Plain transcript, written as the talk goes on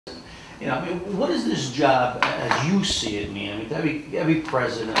You know, I mean, what is this job as you see it mean? I mean, every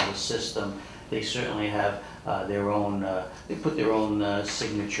president of the system, they certainly have their own, they put their own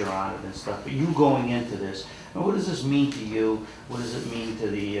signature on it and stuff. But you going into this, what does this mean to you? What does it mean to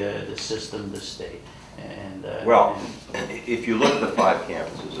the system, the state? And well, if you look at the 5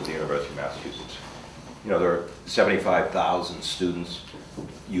 campuses of the University of Massachusetts, you know, there are 75,000 students.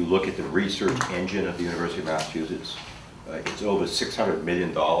 You look at the research engine of the University of Massachusetts, it's over $600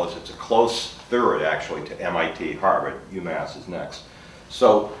 million. It's a close third, actually, to MIT, Harvard. UMass is next.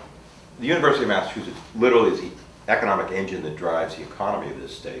 So the University of Massachusetts literally is the economic engine that drives the economy of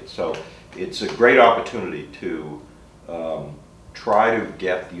this state. So it's a great opportunity to try to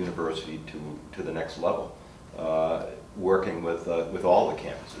get the university to the next level, working with all the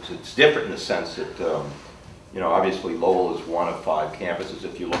campuses. It's different in the sense that, you know, obviously Lowell is one of 5 campuses.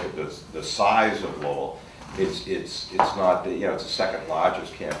 If you look at the size of Lowell, it's not, you know, it's the second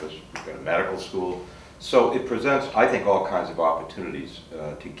largest campus. We've got a medical school. So it presents, I think, all kinds of opportunities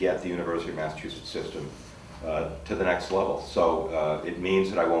to get the University of Massachusetts system to the next level. So it means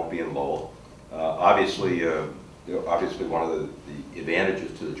that I won't be in Lowell. Obviously, one of the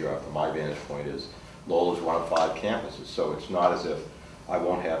advantages to the job from my vantage point is Lowell is one of 5 campuses. So it's not as if I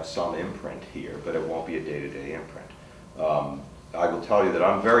won't have some imprint here, but it won't be a day-to-day imprint. I will tell you that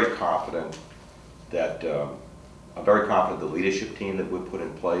I'm very confident that the leadership team that we've put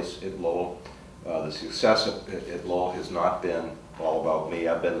in place at Lowell. The success at Lowell has not been all about me.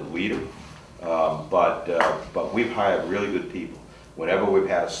 I've been the leader, but we've hired really good people. Whenever we've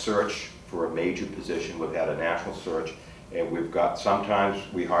had a search for a major position, we've had a national search, and we've got, sometimes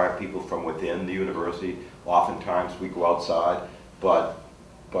we hire people from within the university. Oftentimes we go outside, but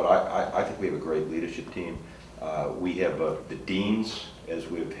I think we have a great leadership team. We have the deans. As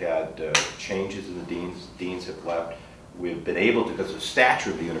we've had changes in the deans have left, we've been able to, because the stature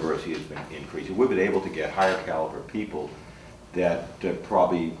of the university has been increasing, we've been able to get higher caliber people that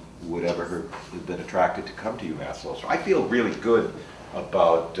probably would ever have been attracted to come to UMass. So I feel really good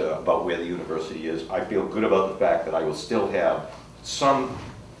about where the university is. I feel good about the fact that I will still have some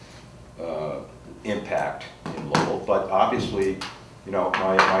impact in Lowell, but obviously, you know,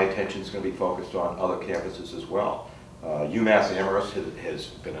 my attention is going to be focused on other campuses as well. UMass Amherst has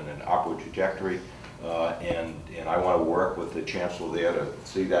been in an upward trajectory, and I want to work with the chancellor there to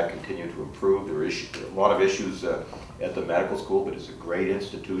see that continue to improve. There are a lot of issues at the medical school, but it's a great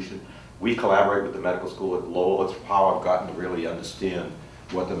institution. We collaborate with the medical school at Lowell. It's how I've gotten to really understand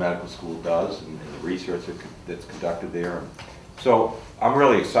what the medical school does and the research that's conducted there. And so I'm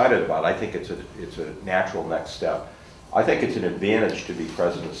really excited about it. I think it's a natural next step. I think it's an advantage to be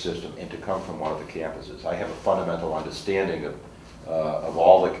president of the system and to come from one of the campuses. I have a fundamental understanding of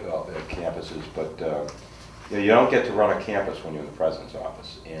all the campuses, but you know, you don't get to run a campus when you're in the president's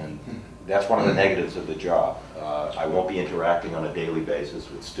office, and that's one of the negatives of the job. I won't be interacting on a daily basis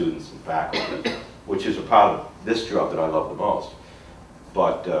with students and faculty, which is a part of this job that I love the most.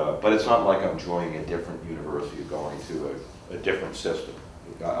 But it's not like I'm joining a different university or going to a different system.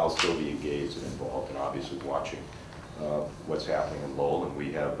 I'll still be engaged and involved, and obviously watching what's happening in Lowell, and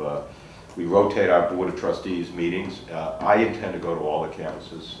we rotate our Board of Trustees meetings. I intend to go to all the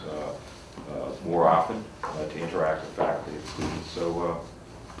campuses more often to interact with faculty and students.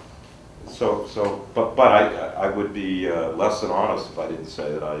 But I would be less than honest if I didn't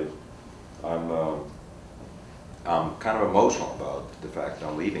say that I'm kind of emotional about the fact that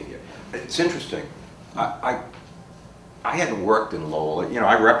I'm leaving here. It's interesting. I hadn't worked in Lowell. You know,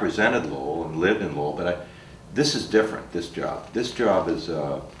 I represented Lowell and lived in Lowell, but this is different, this job. This job is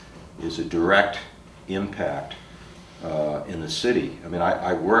a direct impact in the city. I mean,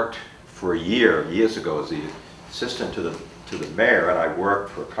 I worked for a year, years ago, as the assistant to the mayor, and I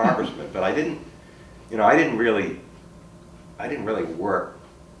worked for a congressman, but I didn't really work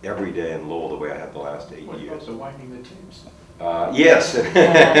every day in Lowell the way I have the last 8 years. What about the winding the teams? Yes,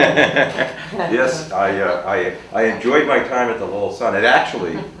 yes, I enjoyed my time at the Lowell Sun. It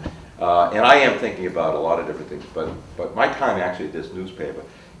actually, and I am thinking about a lot of different things, but my time actually at this newspaper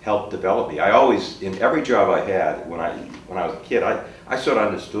helped develop me. I always, in every job I had, when I was a kid, I sort of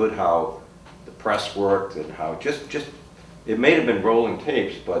understood how the press worked and how it may have been rolling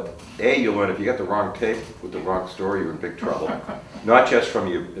tapes, but you learn if you got the wrong tape with the wrong story, you're in big trouble. Not just from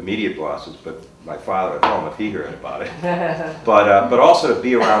your immediate bosses, but my father at home if he heard about it. But also to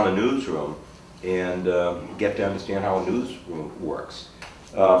be around the newsroom and get to understand how a newsroom works.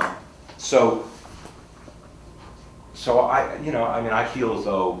 So I feel as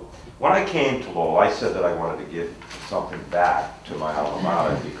though when I came to Lowell, I said that I wanted to give something back to my alma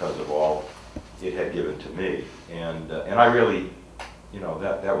mater because of all it had given to me, and I really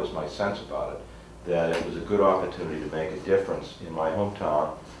that was my sense about it, that it was a good opportunity to make a difference in my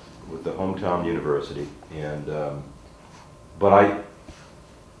hometown with the hometown university. And but I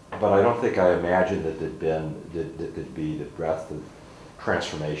don't think I imagined that there'd be the breadth of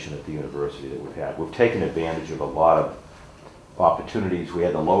transformation at the university that we've had. We've taken advantage of a lot of opportunities. We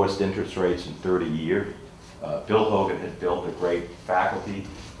had the lowest interest rates in 30 years. Bill Hogan had built a great faculty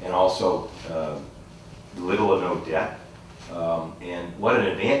and also little or no debt. And what an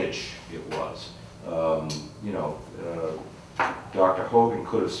advantage it was. Dr. Hogan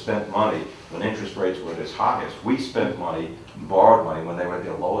could have spent money when interest rates were at its highest. We spent money, borrowed money when they were at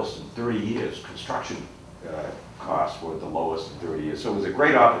their lowest in 30 years. Construction costs were the lowest in 30 years. So it was a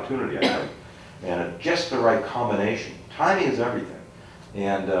great opportunity, I think, and just the right combination. Timing is everything.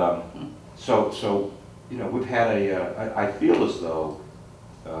 And so we've had I feel as though,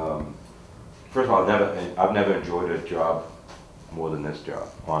 first of all, I've never enjoyed a job more than this job.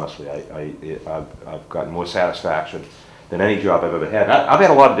 Honestly, I've gotten more satisfaction than any job I've ever had. I've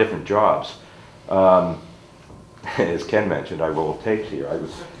had a lot of different jobs. As Ken mentioned, I roll tapes here.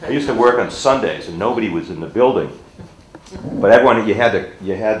 I used to work on Sundays, and nobody was in the building. But everyone, you had to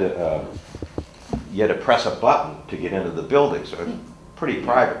press a button to get into the building. So it's pretty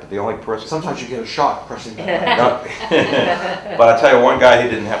private. But the only person. Sometimes you get a shock pressing that. But I tell you, one guy, he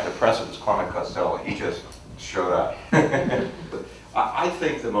didn't have to press it. Was Clement Costello. He just showed up. But I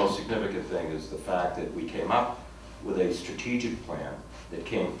think the most significant thing is the fact that we came up with a strategic plan that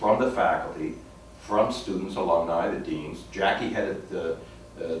came from the faculty, from students, alumni, the deans. Jackie headed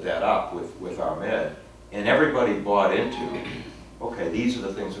that up with Ahmed, and everybody bought into, okay, these are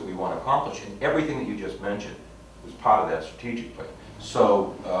the things that we want to accomplish, and everything that you just mentioned was part of that strategic plan.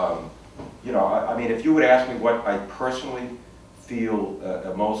 So, I mean, if you would ask me what I personally feel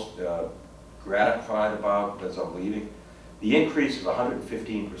most gratified about as I'm leaving, the increase of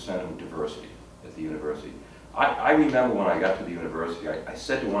 115% in diversity at the university. I remember when I got to the university, I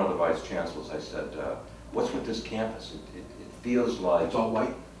said to one of the vice chancellors, I said, what's with this campus? It feels like... It's all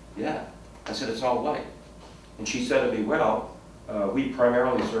white? Yeah. I said, it's all white. And she said to me, well, we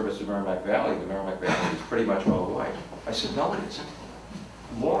primarily service the Merrimack Valley. The Merrimack Valley is pretty much all white. I said, no, it isn't.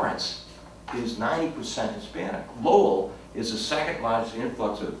 Lawrence is 90% Hispanic. Lowell is the second largest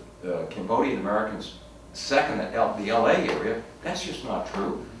influx of Cambodian Americans, second at the LA area. That's just not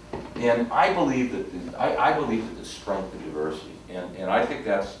true. And I believe that the strength of diversity, and I think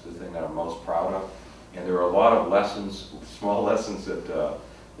that's the thing that I'm most proud of. And there are a lot of lessons, small lessons that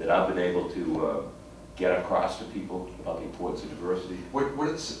I've been able to get across to people about the importance of diversity. What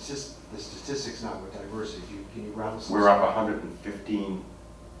are the statistics now with diversity? Can you rattle some? We're up 115%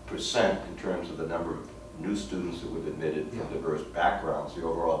 in terms of the number of new students that we've admitted from diverse backgrounds. The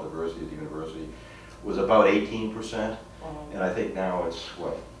overall diversity of the university was about 18%, and I think now it's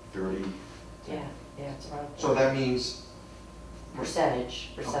what, 30? Yeah, it's around. So that means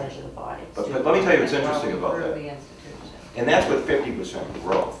percentage of the body. But let me tell you what's interesting about that. And that's with 50%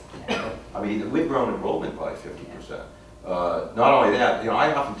 growth. I mean, we've grown enrollment by 50%. Not only that,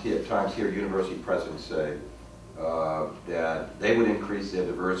 I oftentimes hear university presidents say that they would increase their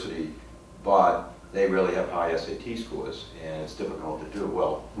diversity, but they really have high SAT scores, and it's difficult to do.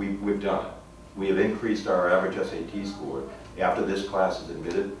 Well, we've done it. We have increased our average SAT score. After this class is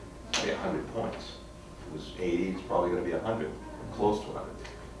admitted, it'll be 100 points. It was 80, it's probably going to be 100, close to 100.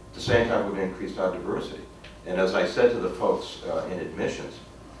 At the same time, we've increased our diversity. And as I said to the folks in admissions,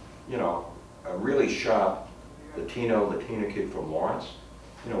 a really sharp Latina kid from Lawrence,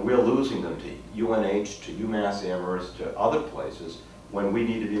 we're losing them to UNH, to UMass Amherst, to other places when we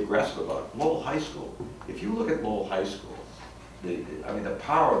need to be aggressive about it. Lowell High School, if you look at Lowell High School, the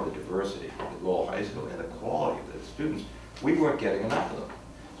power of the diversity at Lowell High School and the quality of the students, we weren't getting enough of them.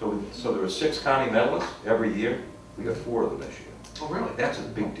 So there were 6 county medalists every year. We got 4 of them this year. Oh, really? That's a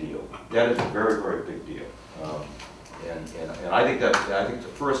big deal. That is a very, very big deal. And I think it's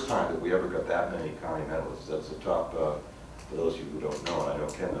the first time that we ever got that many county medalists. That's the top. For those of you who don't know, and I know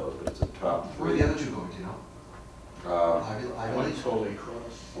Ken knows, but it's the top 3. Where are the other 2 going, do you know? One's Holy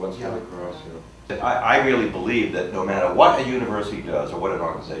Cross. One's Holy Cross, yeah. I really believe that no matter what a university does or what an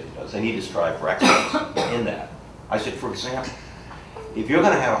organization does, they need to strive for excellence in that. I said, for example, if you're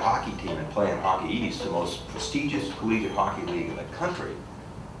going to have a hockey team and play in Hockey East, the most prestigious collegiate hockey league in the country,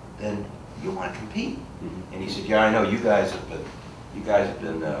 then you want to compete. Mm-hmm. And he said, yeah, I know you guys have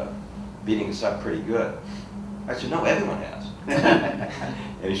been beating us up pretty good. I said, no, everyone has.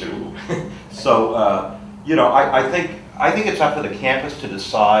 And he said, ooh. So, I think it's up to the campus to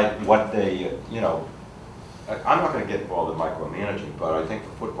decide what they, I'm not going to get involved in micromanaging, but I think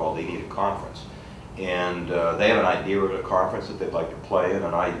for football they need a conference. and they have an idea of a conference that they'd like to play in,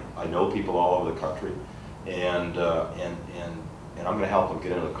 and I know people all over the country, and I'm going to help them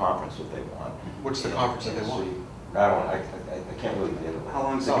get into the conference that they want. What's the conference that they want? I can't really get into that. How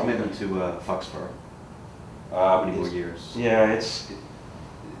long is the commitment to Foxborough? How many more years? Yeah, it's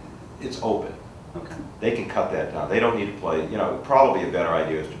open. Okay. They can cut that down. They don't need to play, probably a better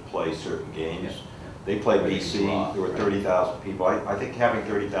idea is to play certain games. Yeah. They played Right, BC, draw, there were right. 30,000 people. I think having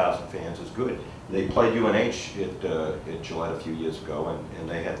 30,000 fans is good. They played UNH at Gillette a few years ago, and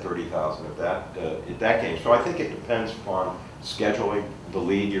they had 30,000 at that game. So I think it depends upon scheduling, the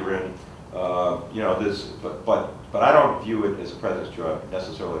league you're in. But I don't view it as a president's job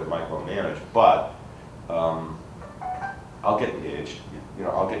necessarily to micromanage, but I'll get engaged.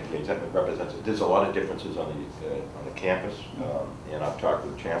 I'll get engaged. That represents it. There's a lot of differences on the campus, and I've talked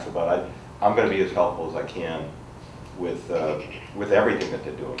with the chancellor about it. I'm going to be as helpful as I can with everything that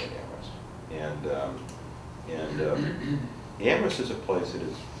they're doing at Amherst. And Amherst is a place that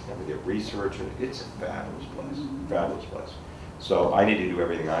is, they get research, and it's a fabulous place. So I need to do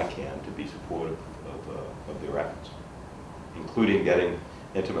everything I can to be supportive of their efforts, including getting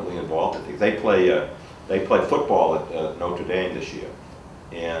intimately involved in things. They play football at Notre Dame this year,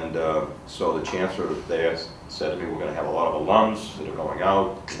 and so the chancellor there said to me, "We're going to have a lot of alums that are going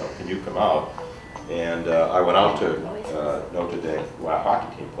out. Can you come out?" And I went out to Notre Dame. Well, our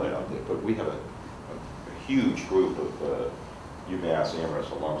hockey team played out there, but we have a huge group of UMass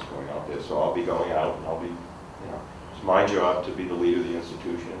Amherst alums going out there. So I'll be going out, and I'll be, it's my job to be the leader of the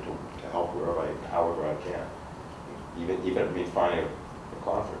institution, to help however I can, even if it means finding a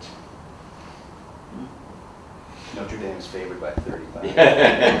conference. Notre Dame is favored by 35.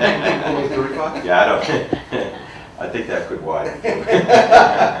 Only 35? Yeah, I don't. I think that could widen.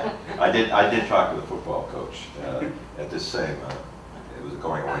 I did talk to the football coach at this same. It was a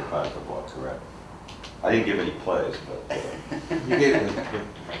going away part of football, correct? I didn't give any plays, but You gave the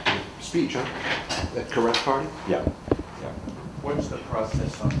speech, huh? At Correct Party? yeah. What's the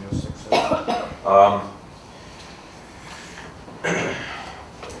process on your success?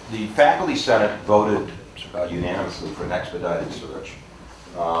 The faculty senate voted unanimously for an expedited search.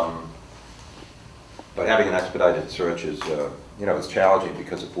 But having an expedited search is, it's challenging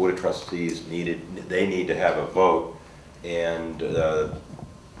because the board of trustees need to have a vote, and they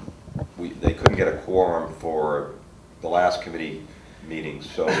couldn't get a quorum for the last committee meeting,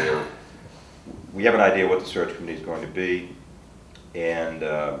 so we have an idea what the search committee is going to be and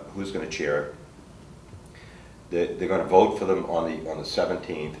who's going to chair it. They're going to vote for them on the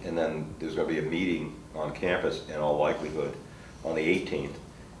 17th, and then there's going to be a meeting on campus in all likelihood on the 18th.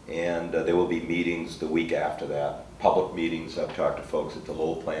 And there will be meetings the week after that, public meetings. I've talked to folks at the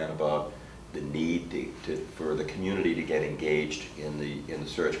Lowell plan about the need for the community to get engaged in the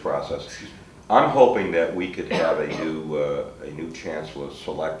search process. I'm hoping that we could have a new chancellor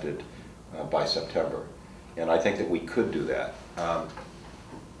selected by September, and I think that we could do that.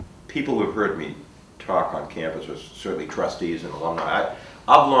 People who've heard me talk on campus are certainly trustees and alumni.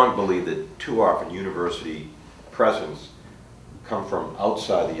 I've long believed that too often university presidents come from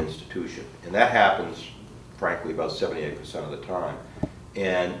outside the institution, and that happens, frankly, about 78% of the time.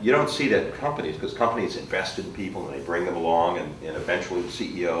 And you don't see that in companies, because companies invest in people and they bring them along, and eventually the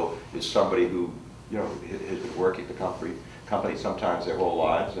CEO is somebody who has been working at the company sometimes their whole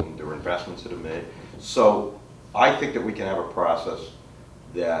lives, and there are investments that are made. So I think that we can have a process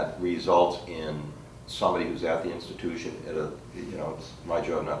that results in somebody who's at the institution it's my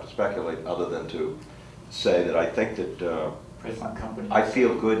job not to speculate other than to say that I think that Present company. I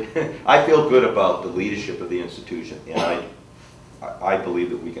feel good. I feel good about the leadership of the institution, and I believe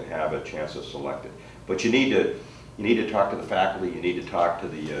that we can have a chance to select it. But you need to talk to the faculty. You need to talk to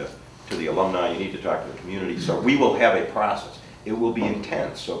the alumni. You need to talk to the community. So we will have a process. It will be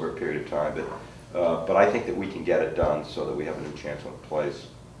intense over a period of time, but I think that we can get it done so that we have a new chancellor in place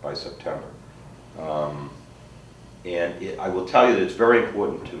by September. I will tell you that it's very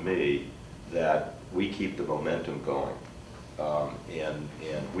important to me that we keep the momentum going. And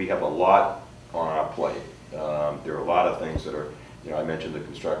we have a lot on our plate. There are a lot of things that are, I mentioned the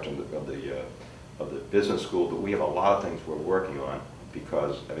construction of the business school, but we have a lot of things we're working on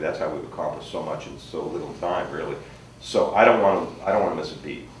because that's how we've accomplished so much in so little time, really. So I don't want to miss a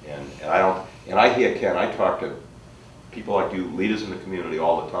beat. And I hear, Ken, I talk to people like you, leaders in the community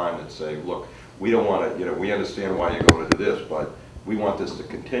all the time that say, look, we don't want to, we understand why you're going to do this, but we want this to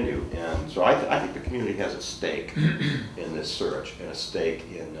continue. And so I think the community has a stake in this search and a stake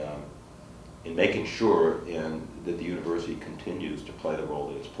in making sure that the university continues to play the role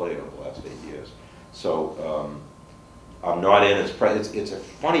that it's played over the last 8 years. So I'm not in as it's a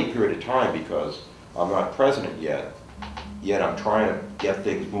funny period of time because I'm not president yet I'm trying to get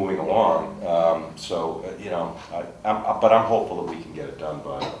things moving along. So, you know, but I'm hopeful that we can get it done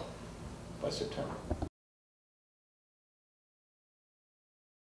by September.